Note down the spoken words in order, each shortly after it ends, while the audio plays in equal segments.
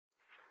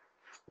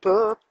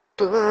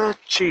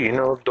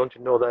Puppuccino, don't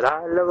you know that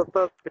I love a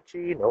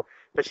puppuccino?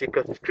 Especially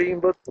 'cause it's cream,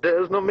 but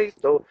there's no meat,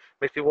 though.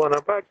 Makes me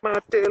wanna wag my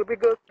tail, be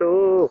good,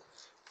 though.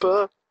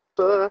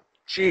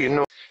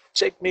 Puppuccino.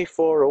 Take me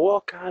for a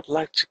walk, I'd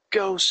like to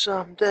go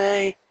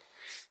someday.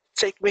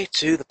 Take me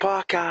to the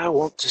park, I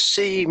want to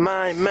see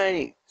my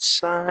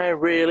mates. I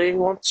really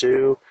want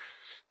to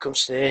come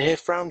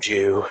sniff round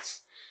you.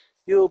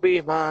 You'll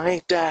be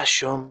my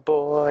Dasham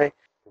boy.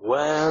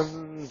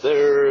 When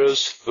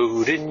there's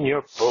food in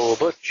your bowl,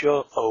 but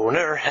your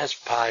owner has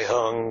pie,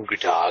 hungry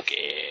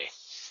doggy.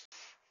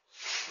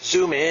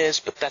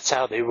 Zoomies, but that's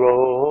how they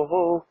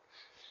roll.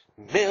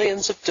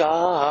 Millions of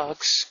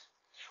dogs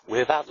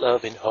without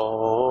loving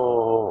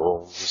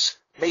homes.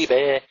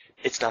 Maybe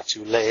it's not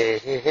too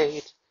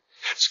late.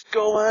 So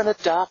go and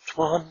adopt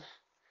one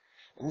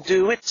and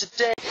do it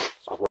today.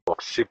 I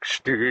walked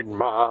 16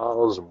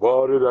 miles, and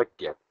what did I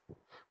get?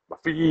 My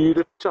feet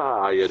are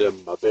tired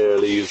and my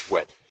belly's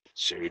wet.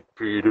 St.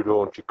 Peter,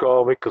 don't you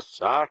call me, 'cause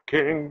I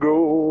can't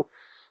go.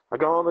 I'm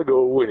gonna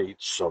go and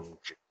eat some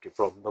chicken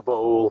from the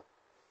bowl.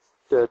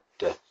 Da,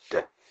 da,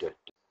 da, da.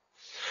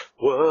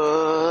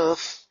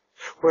 Woof,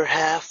 we're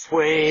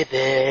halfway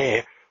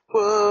there.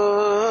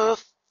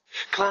 Woof,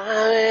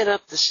 climbing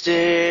up the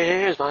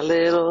stairs. My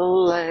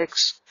little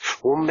legs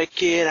will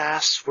make it, I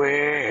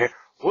swear.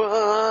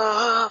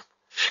 Woof,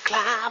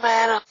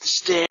 climbing up the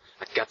stairs.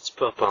 I got this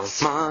pup on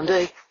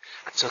Monday.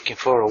 I took him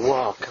for a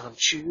walk on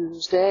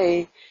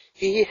Tuesday.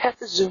 He had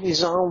the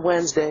zoomies on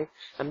Wednesday,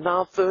 and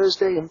on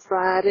Thursday and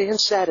Friday and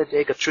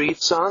Saturday. Got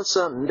treats on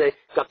Sunday.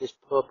 Got this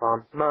pup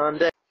on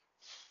Monday.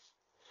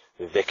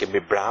 They can be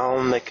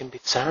brown, they can be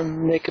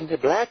tan, they can be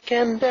black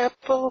and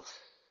apple.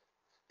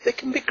 They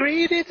can be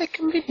greedy, they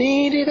can be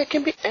needy, they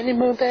can be any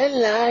mood they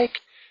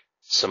like.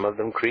 Some of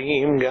them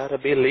cream, gotta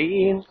be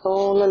lean,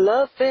 all I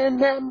love in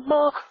them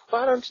more.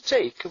 Why don't you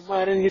take 'em,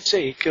 why don't you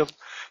take 'em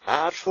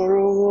out for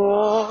a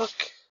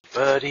walk?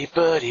 Buddy,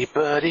 buddy,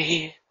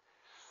 buddy,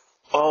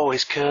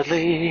 always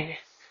cuddly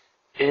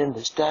in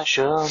this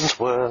Dasham's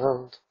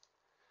world.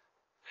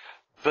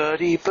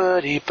 Buddy,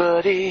 buddy,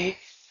 buddy,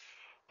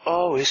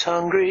 always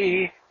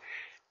hungry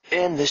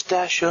in this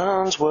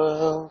Dasham's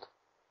world.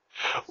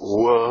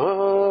 Woof,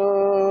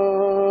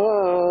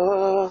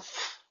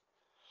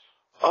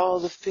 all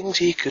the things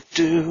he could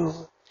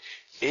do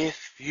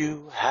if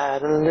you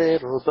had a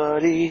little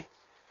buddy.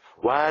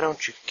 Why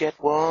don't you get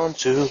one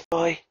too?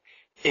 Boy,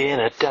 in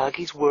a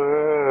doggy's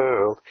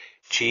world,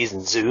 cheese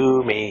and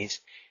zoomies,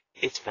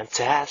 it's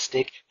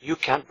fantastic. You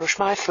can't brush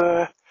my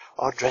fur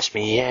or dress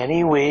me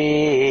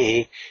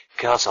anyway,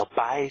 'cause I'll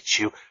bite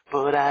you,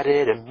 but I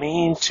didn't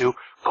mean to.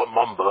 Come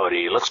on,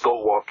 buddy, let's go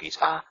walkies.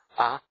 Yeah.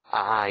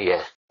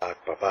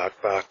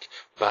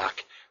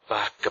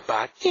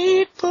 Back,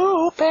 eat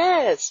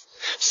poopies.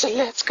 So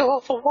let's go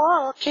for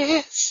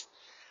walkies.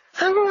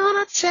 I'm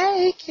gonna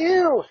take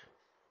you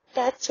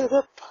back to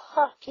the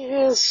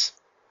parkies.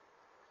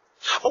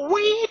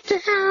 Way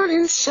down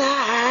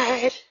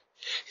inside,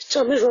 his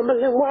tummy's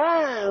rumbling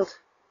wild.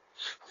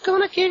 I'm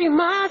gonna give you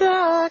my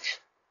dog.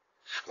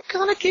 I'm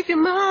gonna give you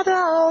my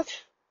dog.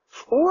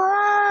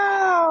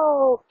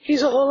 Wow,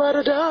 he's a whole lot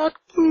of dog.